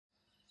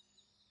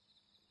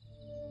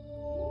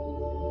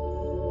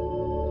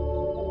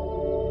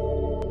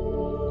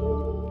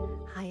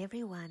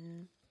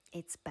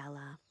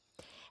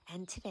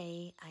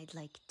today I'd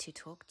like to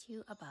talk to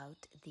you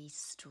about the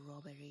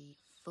strawberry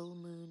full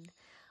moon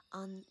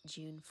on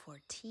June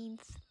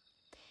 14th.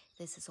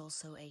 This is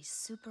also a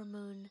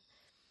supermoon,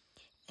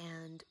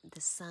 and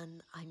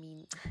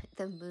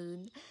the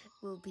moon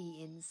will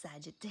be in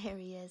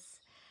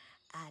Sagittarius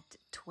at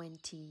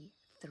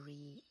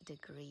 23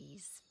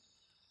 degrees.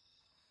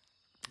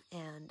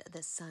 And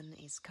the sun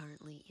is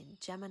currently in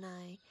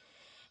Gemini,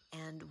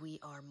 and we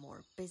are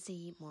more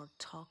busy, more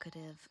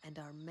talkative, and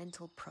our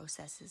mental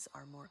processes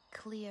are more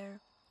clear.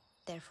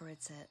 Therefore,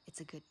 it's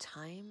a good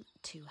time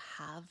to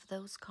have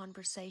those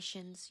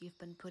conversations you've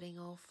been putting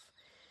off.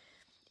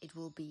 It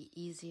will be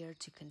easier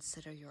to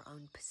consider your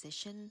own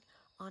position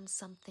on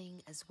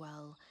something as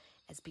well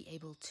as be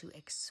able to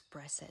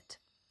express it.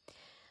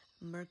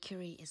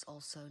 Mercury is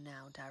also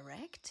now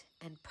direct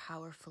and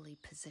powerfully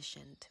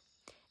positioned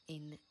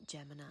in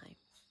Gemini.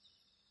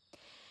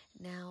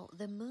 Now,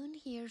 the moon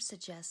here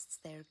suggests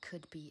there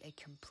could be a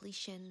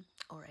completion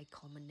or a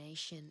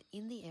culmination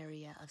in the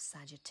area of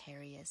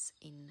Sagittarius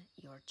in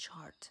your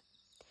chart.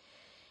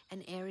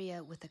 An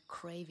area with a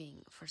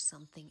craving for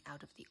something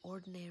out of the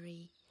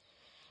ordinary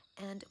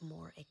and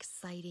more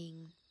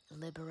exciting,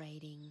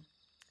 liberating.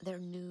 There's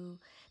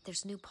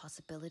new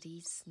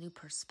possibilities, new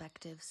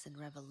perspectives and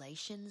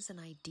revelations and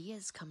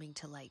ideas coming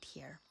to light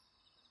here.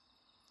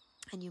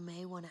 And you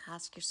may want to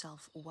ask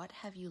yourself, what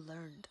have you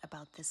learned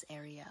about this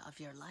area of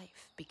your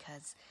life?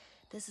 Because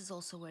this is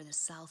also where the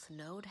South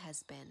Node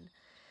has been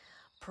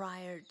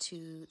prior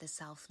to the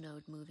South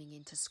Node moving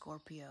into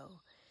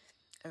Scorpio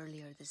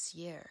earlier this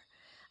year.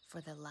 For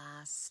the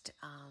last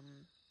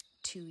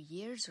 2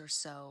 years or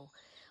so,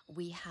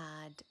 we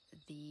had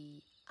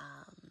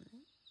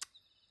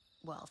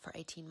for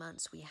 18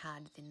 months, we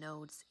had the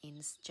nodes in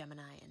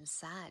Gemini and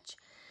Sag.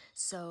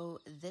 So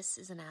this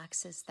is an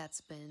axis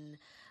that's been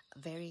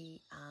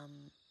very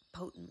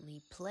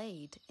potently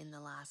played in the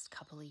last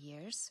couple of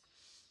years.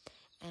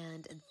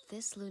 And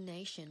this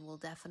lunation will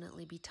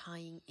definitely be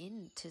tying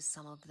into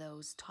some of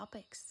those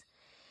topics.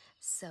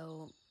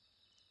 So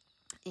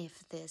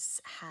if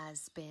this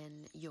has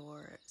been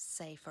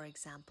for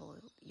example,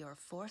 your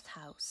fourth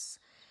house,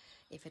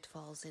 if it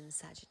falls in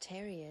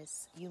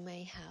Sagittarius, you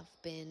may have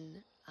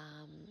been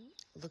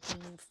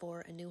looking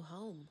for a new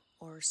home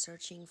or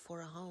searching for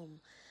a home,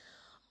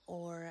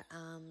 or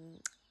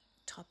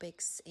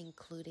topics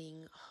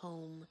including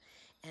home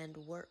and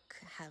work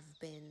have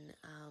been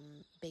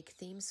big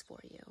themes for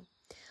you,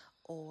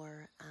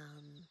 or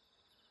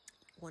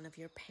one of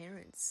your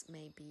parents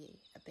may be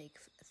a big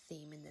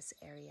theme in this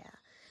area,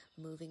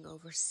 moving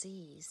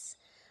overseas,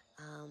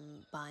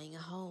 buying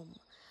a home,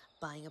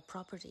 buying a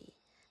property,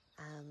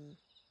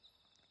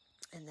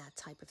 and that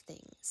type of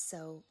thing.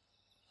 So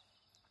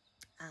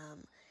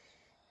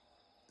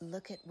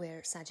look at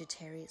where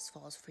Sagittarius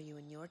falls for you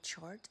in your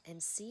chart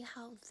and see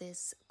how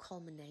this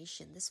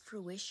culmination, this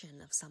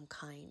fruition of some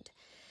kind,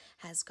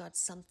 has got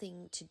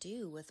something to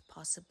do with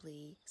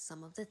possibly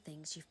some of the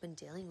things you've been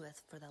dealing with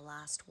for the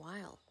last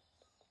while.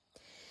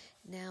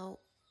 Now,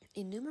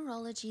 in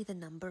numerology, the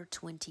number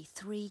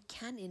 23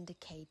 can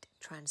indicate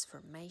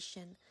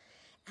transformation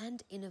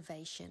and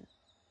innovation,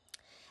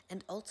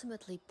 and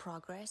ultimately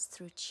progress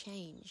through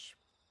change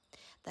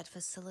that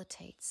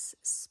facilitates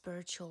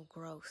spiritual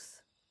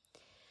growth.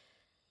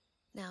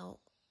 Now,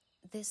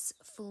 this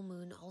full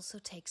moon also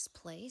takes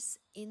place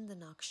in the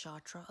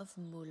nakshatra of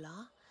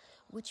Mula,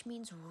 which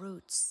means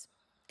roots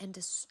and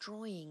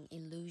destroying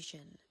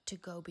illusion to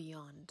go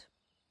beyond.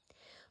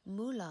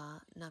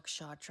 Mula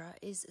nakshatra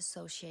is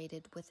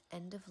associated with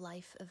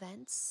end-of-life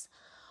events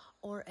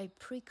or a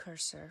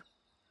precursor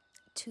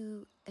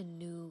to a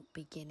new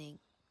beginning.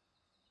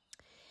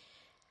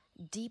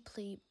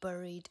 Deeply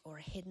buried or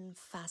hidden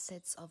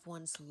facets of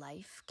one's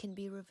life can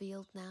be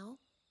revealed now,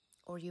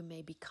 or you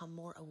may become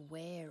more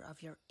aware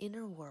of your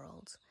inner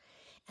world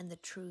and the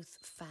truth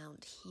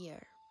found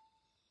here.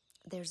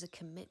 There's a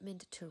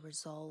commitment to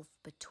resolve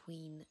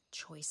between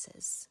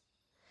choices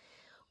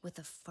with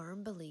a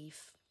firm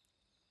belief,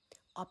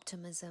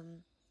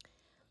 optimism,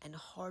 and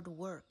hard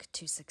work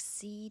to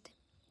succeed,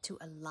 to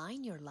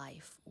align your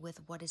life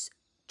with what is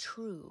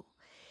true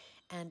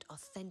and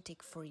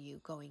authentic for you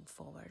going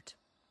forward.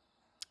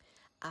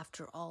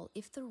 After all,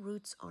 if the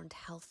roots aren't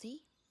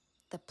healthy,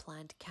 the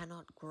plant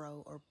cannot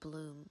grow or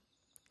bloom.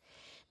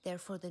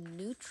 Therefore, the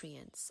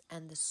nutrients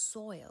and the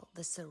soil,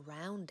 the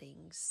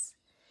surroundings,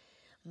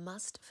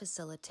 must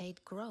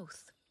facilitate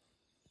growth.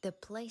 The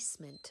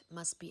placement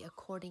must be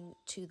according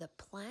to the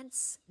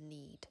plant's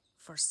need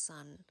for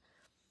sun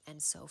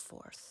and so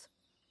forth.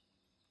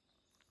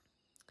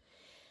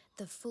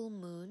 The full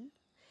moon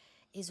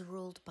is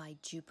ruled by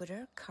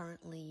Jupiter,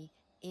 currently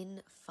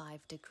in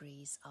 5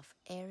 degrees of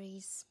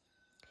Aries,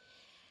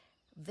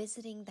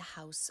 visiting the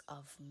house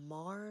of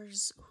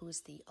Mars, who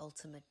is the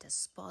ultimate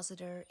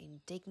dispositor in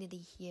dignity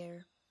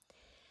here,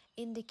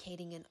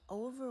 indicating an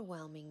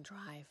overwhelming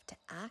drive to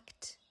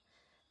act,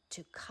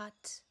 to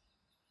cut,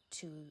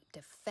 to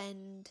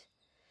defend,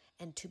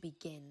 and to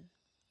begin.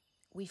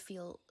 We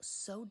feel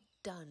so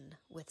done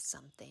with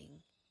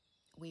something.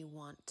 We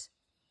want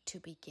to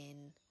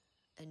begin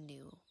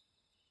anew.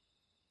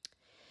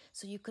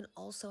 So you can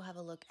also have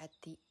a look at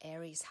the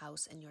Aries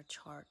house in your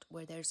chart,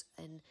 where there's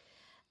an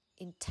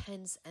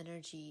intense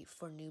energy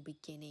for new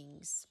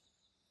beginnings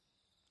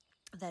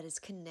that is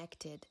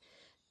connected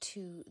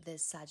to the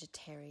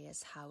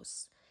Sagittarius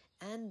house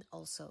and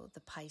also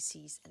the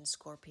Pisces and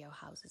Scorpio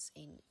houses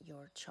in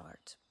your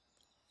chart.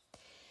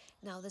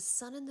 Now, the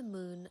Sun and the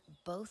Moon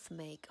both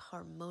make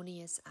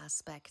harmonious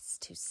aspects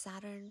to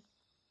Saturn,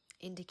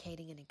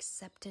 indicating an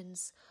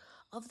acceptance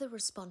of the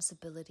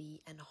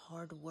responsibility and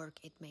hard work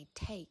it may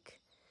take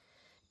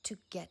to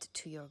get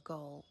to your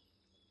goal.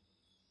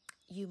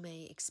 You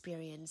may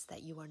experience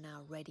that you are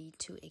now ready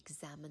to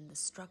examine the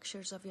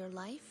structures of your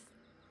life.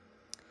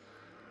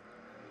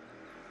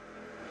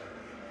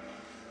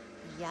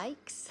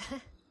 Yikes!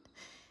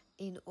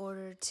 In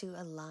order to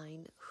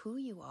align who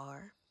you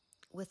are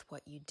with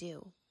what you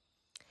do.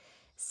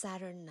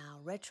 Saturn now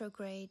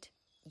retrograde.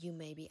 You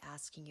may be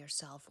asking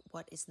yourself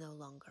what is no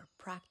longer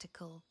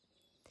practical.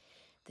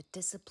 The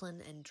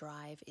discipline and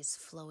drive is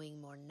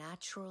flowing more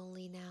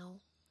naturally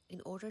now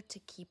in order to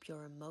keep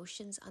your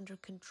emotions under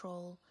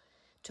control,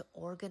 to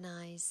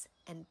organize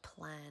and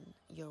plan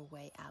your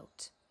way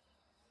out.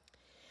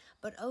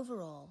 But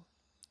overall,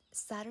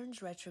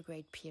 Saturn's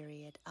retrograde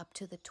period up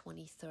to the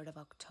 23rd of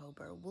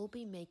October will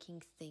be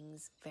making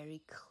things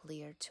very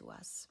clear to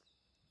us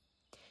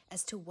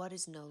as to what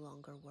is no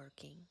longer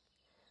working,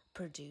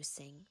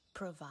 producing,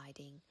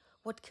 providing,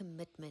 what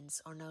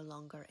commitments are no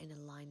longer in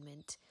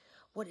alignment,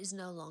 what is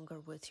no longer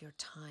worth your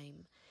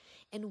time,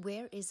 and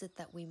where is it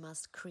that we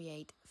must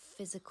create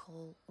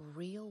physical,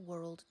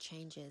 real-world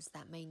changes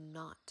that may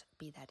not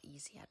be that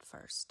easy at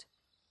first.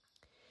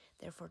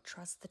 Therefore,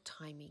 trust the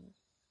timing.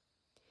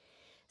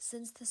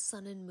 Since the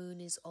Sun and Moon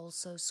is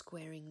also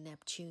squaring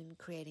Neptune,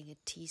 creating a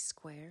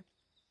T-square,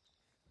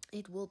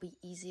 it will be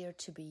easier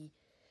to be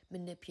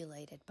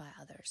manipulated by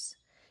others,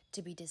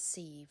 to be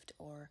deceived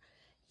or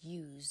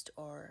used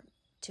or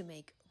to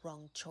make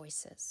wrong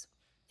choices.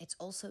 It's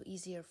also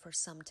easier for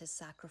some to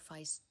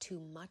sacrifice too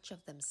much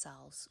of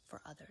themselves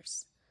for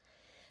others.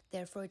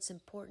 Therefore, it's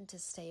important to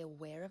stay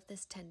aware of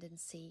this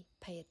tendency,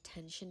 pay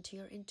attention to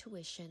your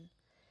intuition,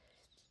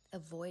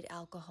 avoid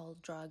alcohol,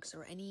 drugs,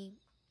 or any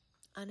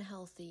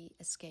unhealthy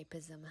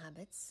escapism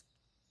habits,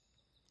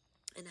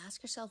 and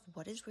ask yourself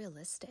what is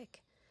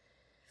realistic.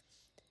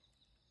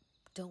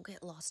 Don't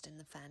get lost in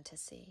the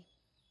fantasy.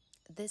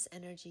 This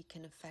energy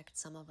can affect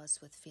some of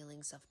us with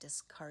feelings of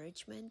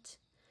discouragement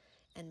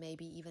and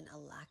maybe even a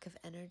lack of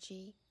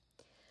energy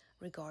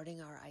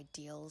regarding our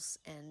ideals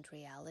and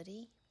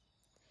reality.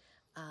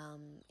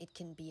 It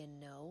can be a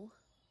no.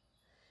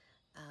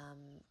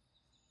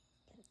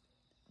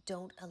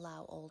 Don't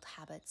allow old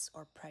habits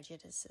or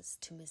prejudices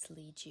to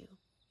mislead you,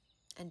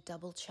 and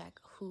double check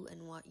who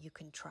and what you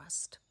can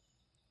trust.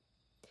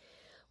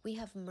 We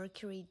have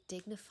Mercury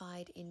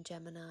dignified in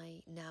Gemini,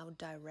 now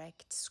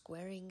direct,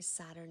 squaring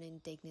Saturn in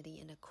dignity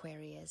in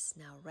Aquarius,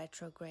 now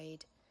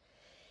retrograde.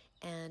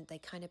 And they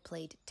kind of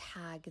played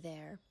tag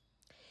there.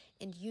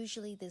 And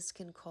usually this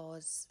can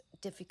cause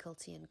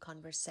difficulty in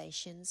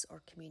conversations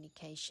or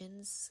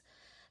communications.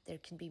 There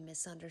can be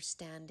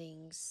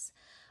misunderstandings.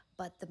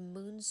 But the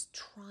Moon's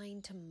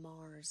trine to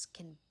Mars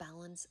can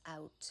balance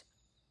out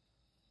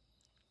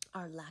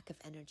our lack of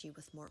energy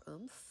with more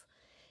oomph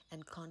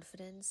and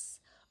confidence,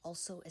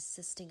 also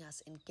assisting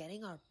us in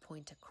getting our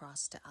point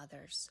across to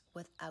others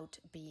without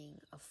being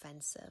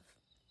offensive.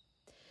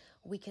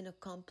 We can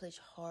accomplish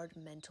hard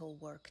mental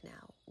work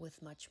now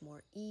with much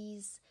more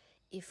ease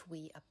if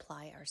we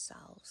apply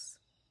ourselves.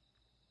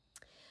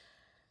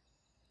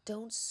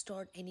 Don't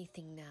start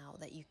anything now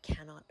that you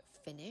cannot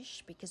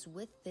finish, because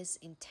with this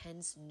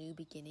intense new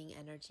beginning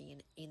energy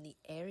in the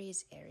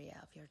Aries area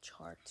of your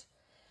chart,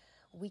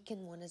 we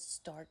can want to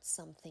start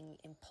something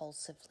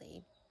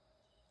impulsively.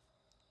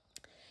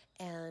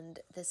 And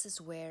this is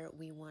where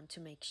we want to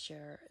make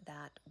sure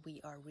that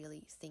we are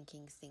really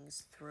thinking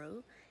things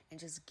through and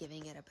just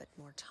giving it a bit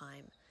more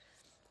time,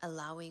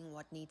 allowing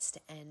what needs to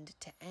end,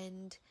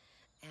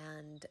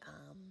 and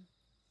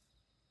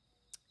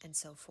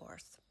so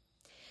forth.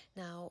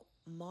 Now,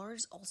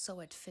 Mars also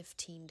at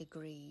 15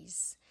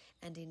 degrees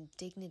and in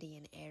dignity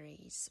in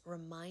Aries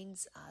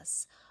reminds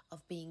us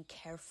of being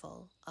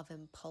careful of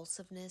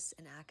impulsiveness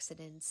and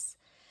accidents.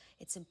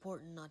 It's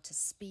important not to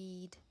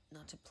speed,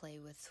 not to play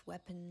with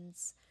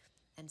weapons,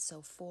 and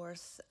so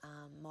forth.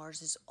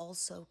 Mars is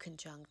also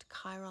conjunct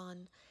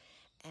Chiron,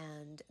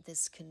 and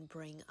this can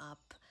bring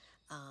up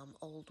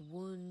old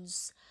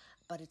wounds,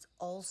 but it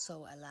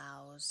also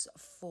allows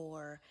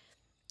for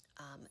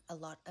a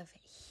lot of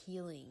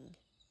healing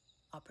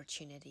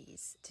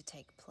opportunities to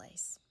take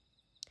place.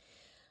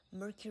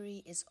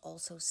 Mercury is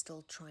also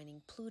still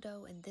trining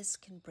Pluto, and this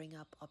can bring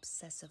up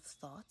obsessive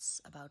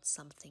thoughts about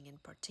something in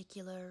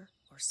particular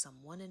or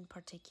someone in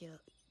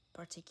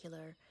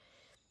particular.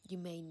 You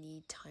may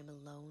need time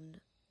alone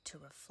to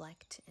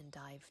reflect and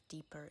dive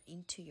deeper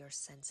into your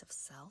sense of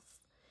self.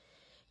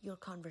 Your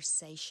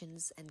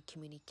conversations and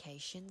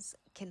communications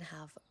can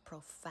have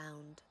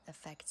profound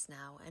effects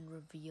now and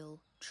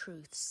reveal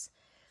truths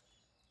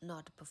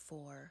not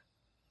before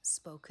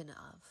spoken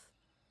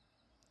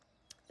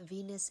of.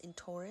 Venus in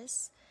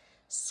Taurus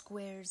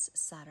squares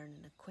Saturn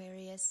in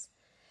Aquarius,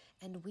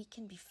 and we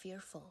can be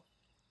fearful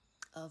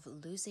of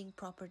losing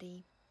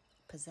property,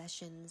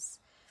 possessions,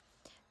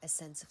 a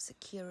sense of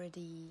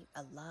security,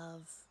 a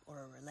love, or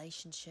a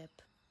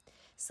relationship.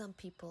 Some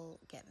people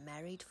get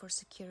married for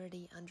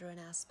security under an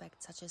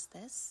aspect such as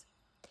this,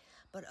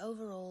 but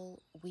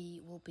overall,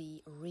 we will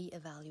be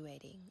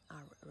re-evaluating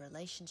our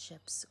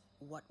relationships,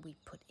 what we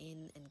put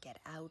in and get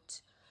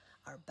out,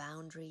 our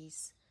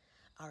boundaries.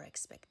 Our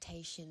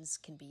expectations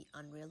can be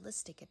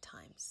unrealistic at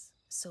times,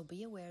 so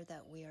be aware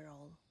that we are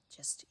all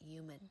just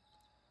human.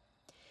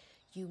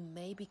 You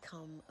may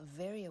become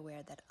very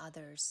aware that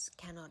others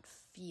cannot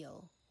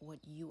feel what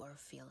you are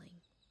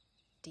feeling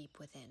deep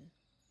within.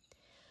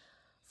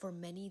 For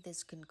many,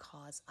 this can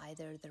cause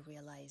either the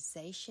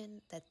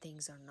realization that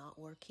things are not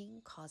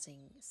working, causing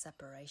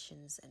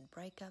separations and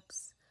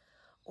breakups,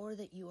 or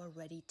that you are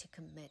ready to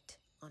commit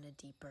on a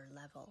deeper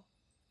level.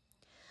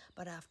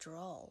 But after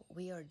all,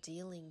 we are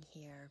dealing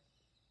here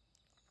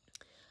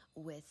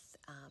with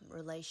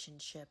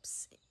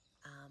relationships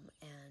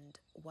and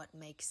what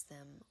makes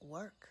them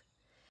work.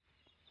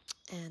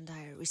 And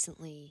I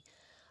recently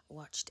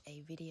watched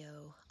a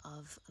video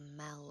of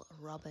Mel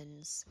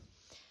Robbins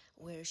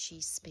where she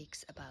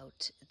speaks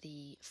about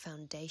the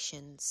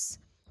foundations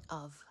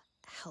of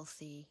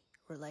healthy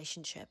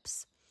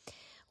relationships,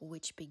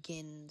 which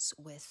begins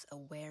with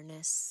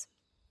awareness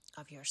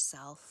of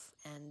yourself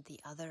and the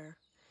other.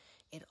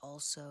 It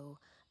also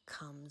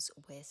comes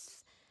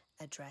with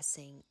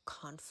addressing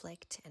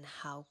conflict and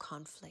how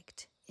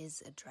conflict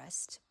is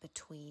addressed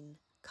between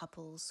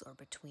couples or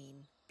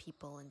between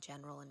people in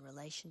general in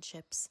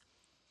relationships.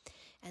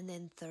 And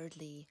then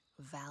thirdly,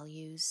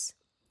 values,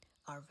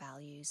 our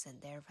values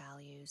and their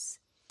values.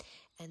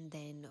 And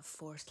then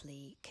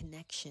fourthly,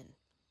 connection.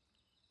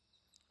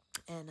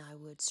 And I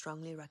would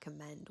strongly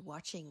recommend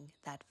watching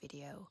that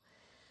video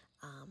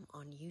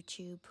on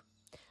YouTube.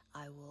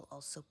 I will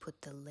also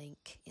put the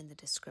link in the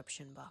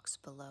description box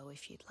below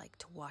if you'd like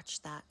to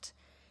watch that.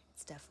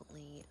 It's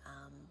definitely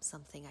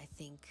something I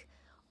think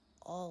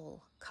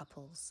all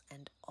couples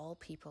and all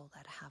people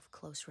that have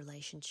close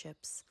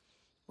relationships,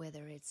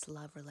 whether it's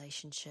love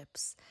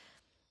relationships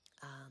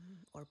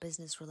or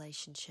business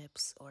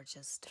relationships or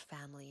just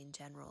family in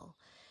general,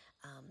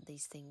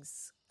 these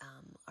things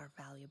are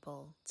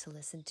valuable to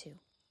listen to.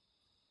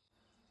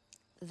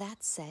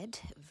 That said,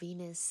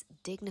 Venus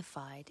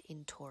dignified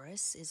in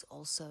Taurus is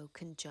also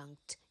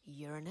conjunct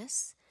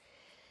Uranus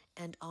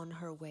and on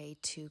her way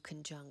to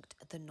conjunct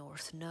the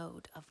North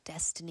Node of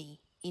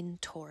Destiny in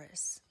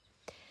Taurus.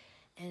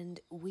 And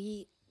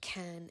we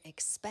can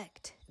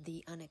expect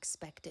the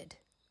unexpected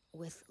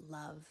with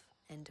love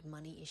and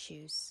money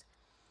issues.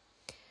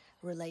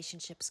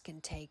 Relationships can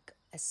take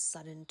a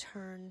sudden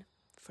turn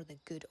for the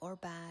good or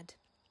bad.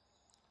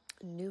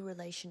 New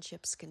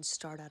relationships can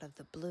start out of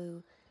the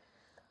blue,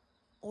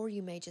 or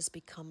you may just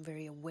become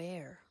very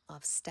aware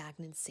of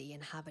stagnancy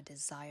and have a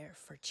desire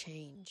for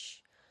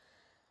change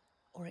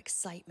or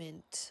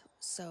excitement.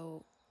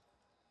 So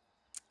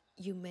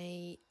you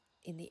may,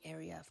 in the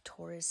area of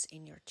Taurus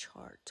in your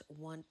chart,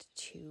 want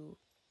to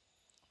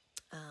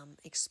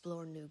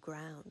explore new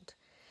ground,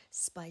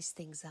 spice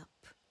things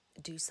up,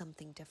 do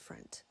something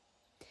different.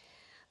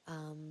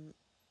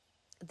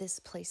 This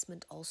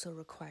placement also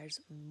requires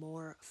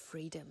more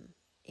freedom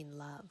in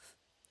love.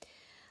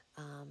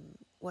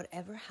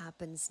 Whatever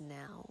happens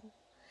now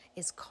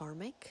is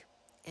karmic,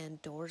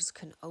 and doors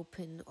can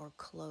open or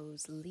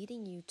close,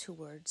 leading you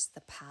towards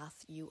the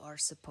path you are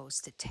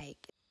supposed to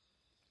take.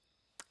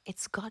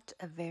 It's got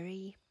a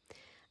very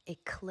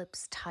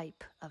eclipse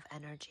type of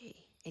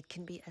energy. It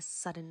can be a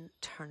sudden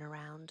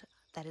turnaround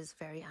that is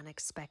very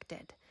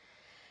unexpected.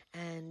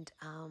 And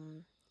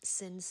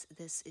since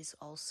this is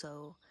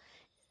also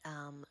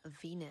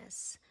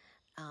Venus,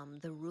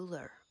 the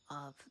ruler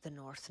of the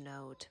North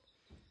Node,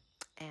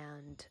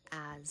 and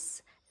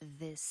as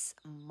this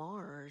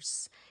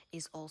Mars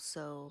is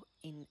also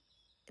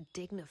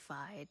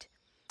dignified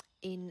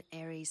in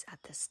Aries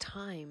at this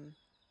time,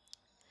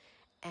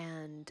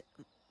 and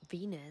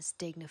Venus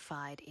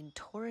dignified in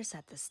Taurus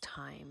at this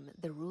time,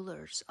 the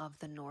rulers of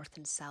the North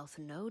and South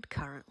Node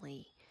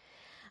currently,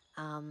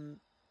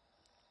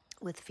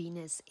 with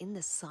Venus in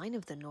the sign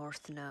of the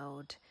North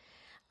Node,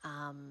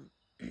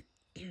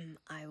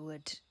 I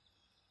would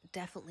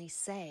definitely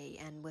say,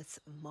 and with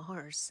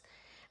Mars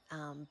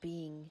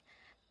being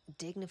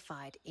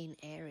dignified in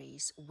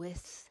Aries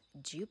with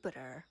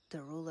Jupiter,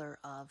 the ruler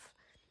of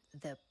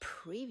the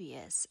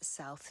previous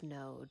South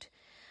Node,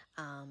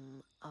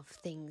 of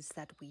things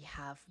that we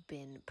have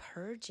been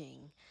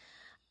purging,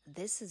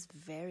 this is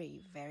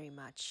very, very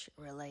much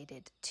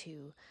related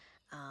to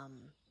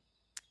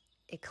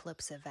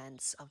eclipse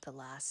events of the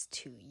last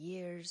 2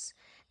 years,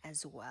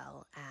 as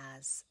well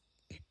as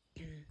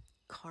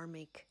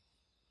karmic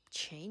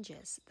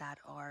changes that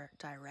are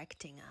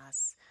directing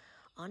us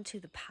onto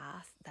the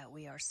path that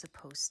we are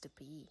supposed to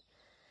be.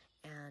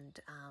 And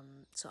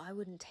so I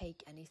wouldn't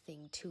take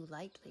anything too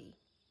lightly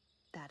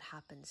that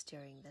happens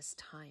during this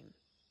time.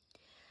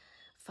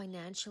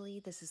 Financially,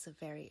 this is a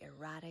very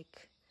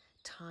erratic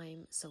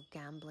time, so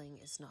gambling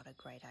is not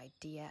a great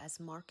idea, as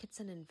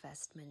markets and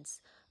investments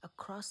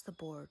across the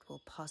board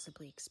will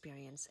possibly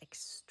experience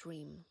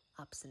extreme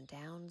ups and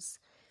downs.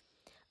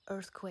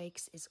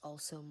 Earthquakes is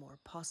also more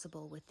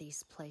possible with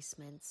these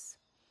placements.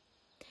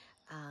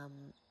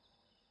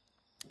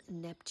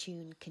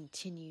 Neptune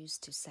continues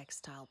to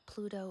sextile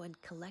Pluto,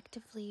 and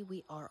collectively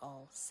we are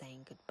all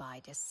saying goodbye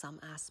to some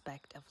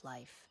aspect of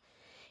life,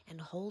 and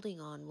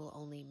holding on will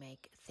only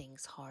make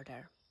things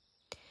harder.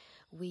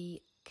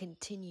 We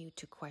continue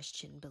to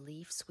question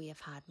beliefs we have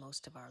had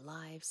most of our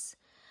lives,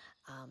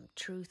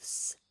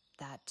 truths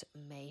that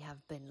may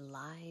have been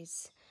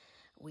lies.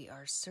 We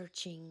are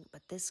searching,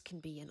 but this can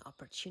be an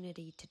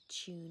opportunity to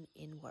tune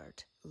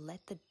inward.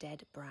 Let the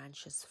dead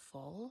branches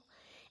fall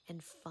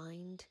and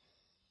find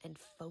and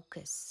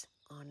focus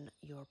on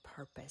your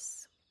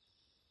purpose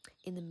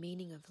in the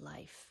meaning of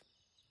life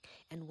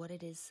and what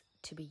it is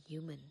to be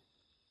human,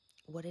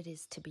 what it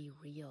is to be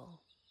real,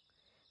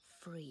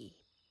 free,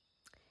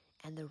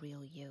 and the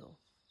real you.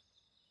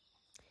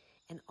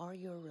 And are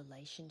your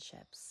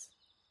relationships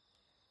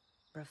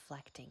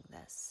reflecting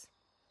this?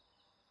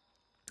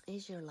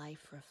 Is your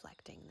life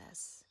reflecting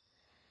this?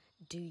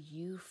 Do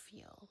you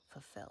feel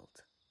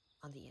fulfilled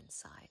on the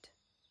inside?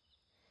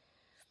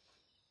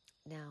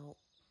 Now,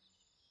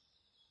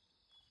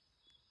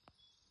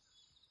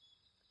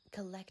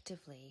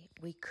 collectively,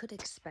 we could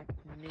expect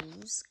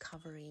news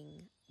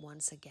covering,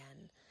 once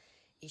again,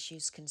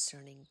 issues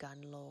concerning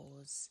gun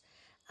laws,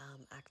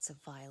 acts of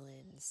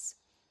violence,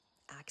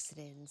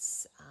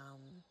 accidents,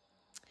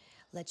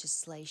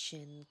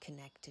 legislation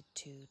connected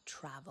to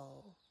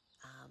travel,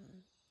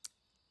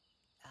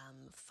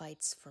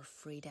 fights for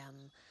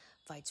freedom,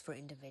 fights for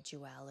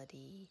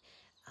individuality,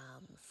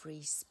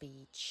 free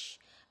speech,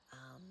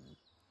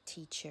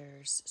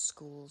 teachers,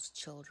 schools,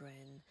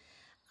 children,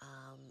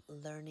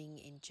 learning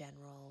in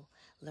general,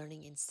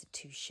 learning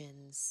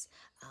institutions,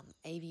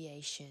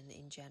 aviation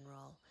in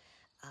general,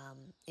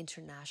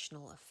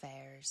 international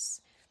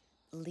affairs,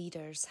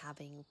 leaders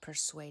having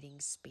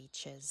persuading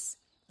speeches,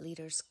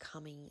 leaders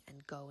coming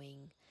and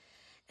going,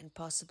 and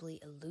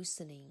possibly a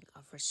loosening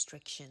of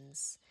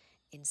restrictions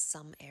in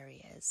some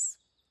areas,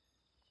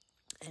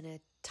 and a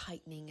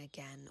tightening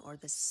again, or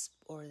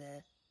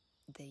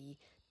the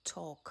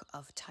talk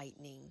of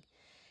tightening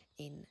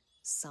in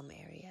some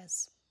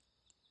areas.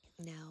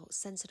 Now,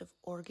 sensitive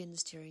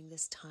organs during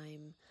this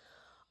time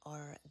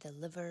are the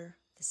liver,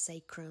 the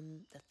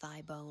sacrum, the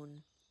thigh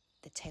bone,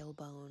 the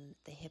tailbone,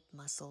 the hip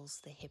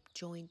muscles, the hip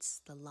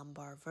joints, the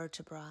lumbar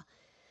vertebra,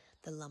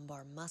 the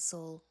lumbar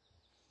muscle.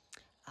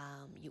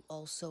 You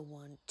also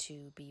want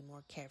to be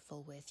more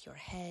careful with your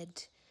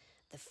head,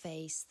 the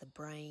face, the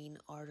brain,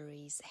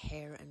 arteries,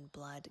 hair, and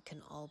blood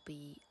can all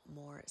be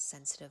more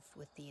sensitive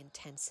with the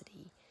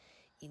intensity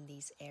in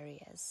these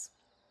areas.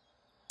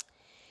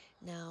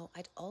 Now,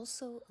 I'd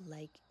also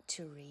like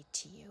to read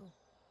to you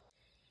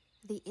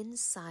the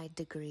inside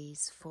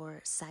degrees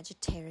for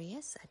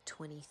Sagittarius at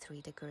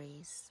 23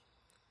 degrees.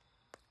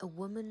 A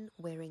woman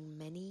wearing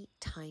many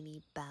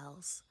tiny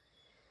bells.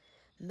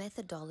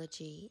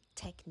 Methodology,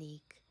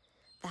 technique,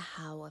 the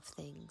how of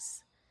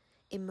things.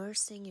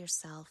 Immersing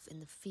yourself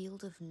in the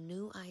field of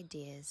new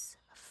ideas,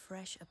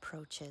 fresh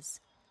approaches,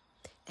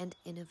 and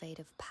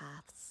innovative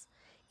paths,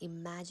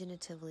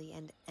 imaginatively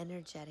and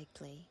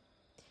energetically.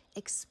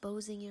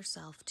 Exposing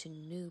yourself to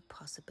new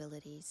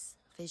possibilities,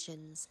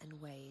 visions,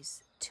 and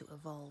ways to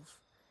evolve.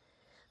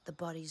 The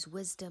body's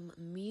wisdom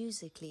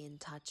musically in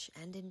touch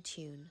and in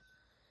tune.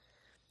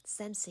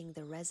 Sensing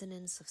the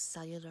resonance of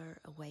cellular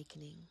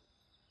awakening.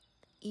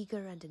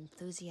 Eager and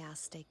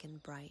enthusiastic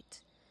and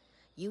bright,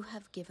 you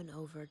have given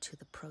over to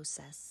the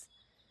process,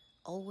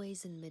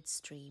 always in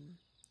midstream,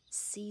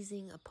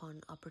 seizing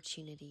upon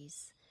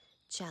opportunities,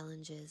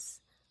 challenges,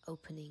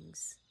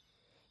 openings,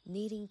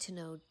 needing to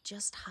know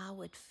just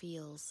how it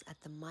feels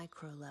at the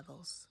micro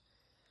levels,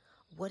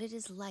 what it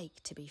is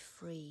like to be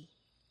free,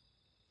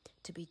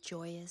 to be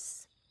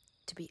joyous,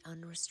 to be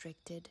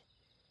unrestricted,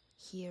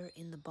 here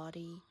in the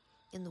body,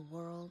 in the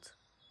world.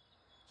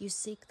 You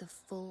seek the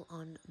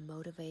full-on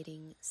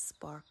motivating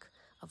spark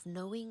of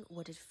knowing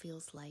what it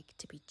feels like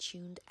to be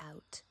tuned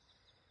out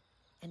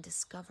and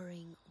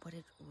discovering what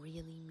it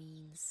really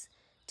means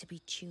to be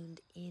tuned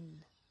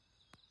in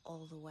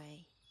all the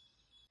way.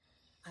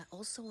 I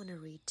also want to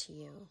read to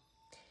you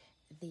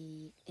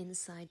the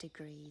inside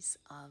degrees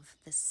of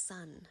the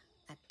Sun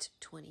at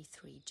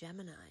 23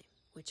 Gemini,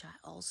 which I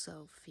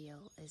also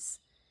feel is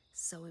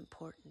so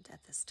important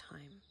at this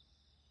time.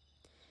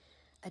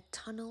 A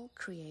tunnel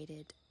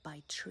created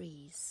by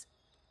trees.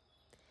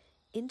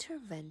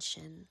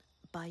 Intervention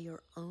by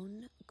your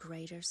own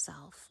greater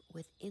self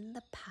within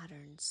the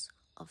patterns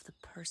of the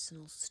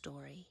personal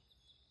story.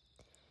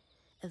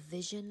 A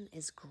vision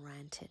is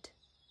granted.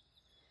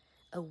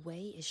 A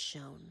way is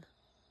shown.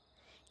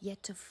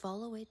 Yet to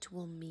follow it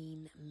will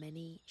mean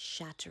many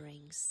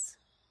shatterings.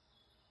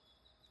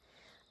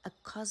 A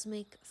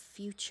cosmic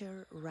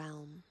future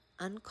realm,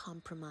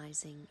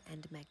 uncompromising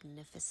and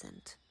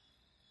magnificent,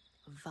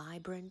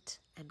 vibrant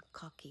and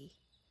cocky,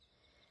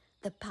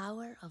 The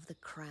power of the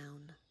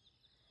crown,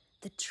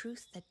 the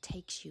truth that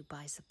takes you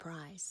by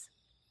surprise.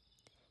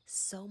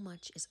 So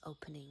much is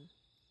opening.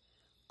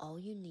 All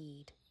you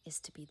need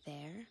is to be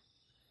there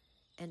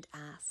and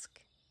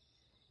ask.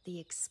 The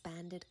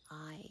expanded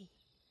eye,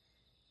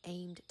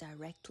 aimed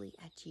directly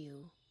at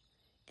you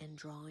and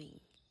drawing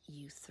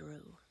you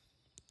through.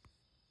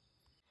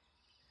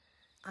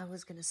 I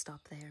was going to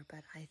stop there,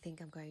 but I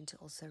think I'm going to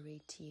also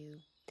read to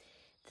you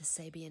the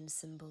Sabian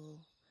symbol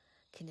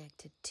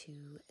connected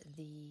to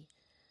the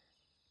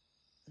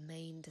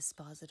main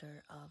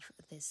dispositor of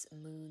this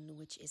moon,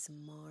 which is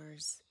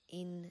Mars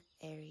in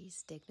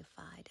Aries,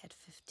 dignified at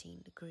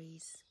 15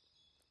 degrees.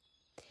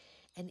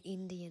 An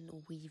Indian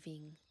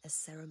weaving a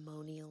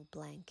ceremonial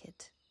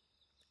blanket.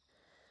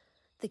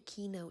 The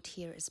keynote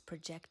here is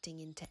projecting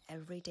into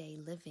everyday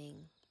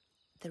living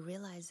the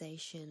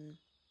realization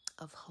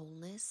of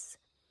wholeness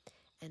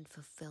and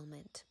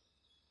fulfillment.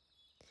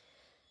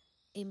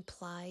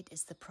 Implied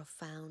is the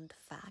profound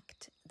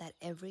fact that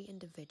every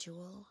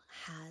individual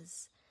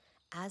has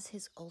as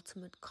his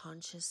ultimate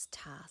conscious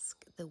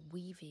task the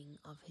weaving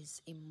of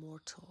his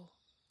immortal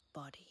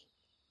body,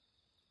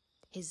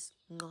 his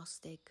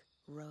Gnostic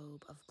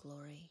robe of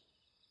glory.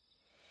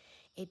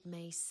 It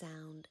may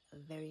sound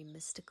very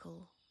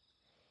mystical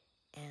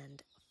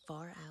and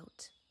far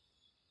out,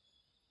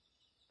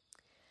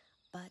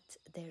 but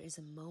there is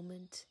a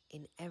moment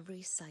in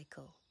every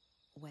cycle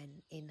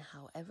when, in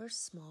however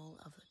small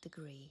of a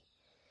degree,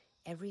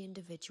 every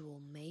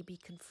individual may be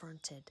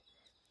confronted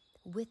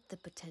with the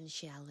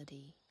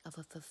potentiality of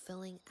a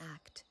fulfilling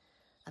act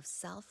of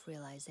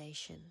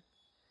self-realization,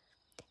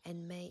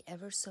 and may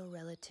ever so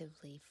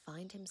relatively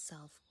find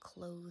himself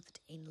clothed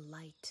in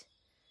light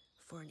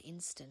for an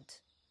instant.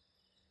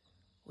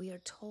 We are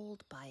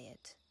told by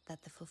it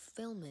that the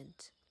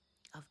fulfillment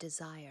of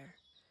desire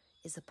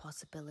is a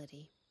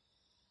possibility.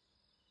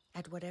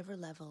 At whatever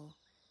level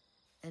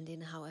and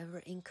in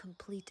however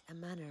incomplete a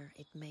manner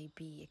it may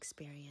be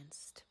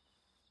experienced.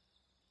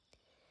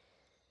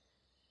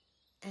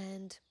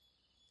 And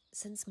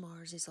since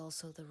Mars is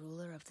also the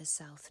ruler of the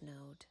South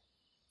Node,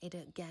 it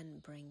again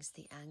brings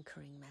the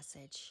anchoring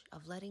message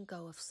of letting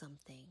go of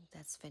something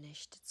that's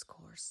finished its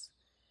course,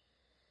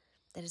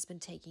 that has been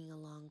taking a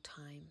long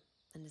time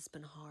and it's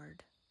been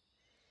hard,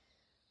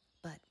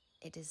 but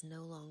it is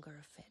no longer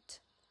a fit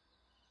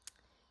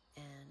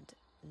and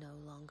no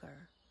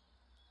longer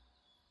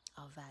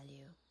of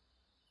value.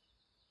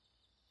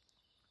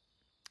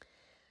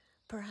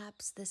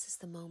 Perhaps this is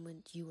the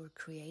moment you were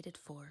created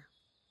for.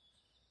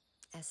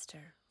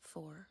 Esther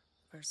 4,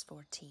 verse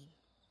 14.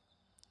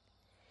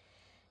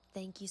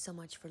 Thank you so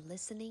much for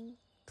listening.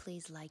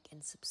 Please like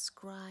and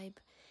subscribe.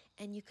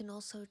 And you can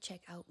also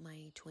check out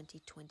my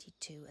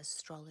 2022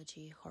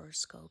 astrology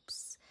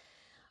horoscopes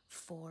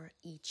for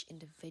each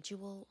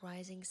individual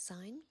rising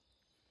sign,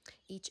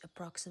 each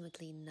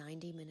approximately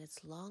 90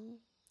 minutes long,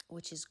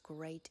 which is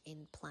great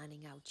in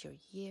planning out your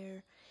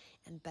year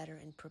and better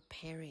in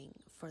preparing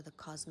for the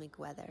cosmic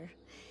weather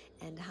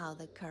and how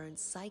the current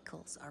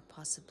cycles are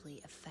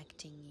possibly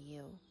affecting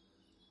you.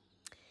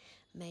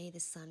 May the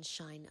sun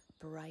shine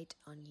bright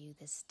on you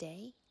this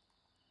day.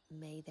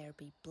 May there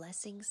be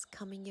blessings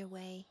coming your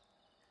way.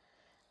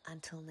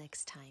 Until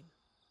next time,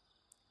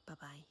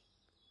 bye-bye.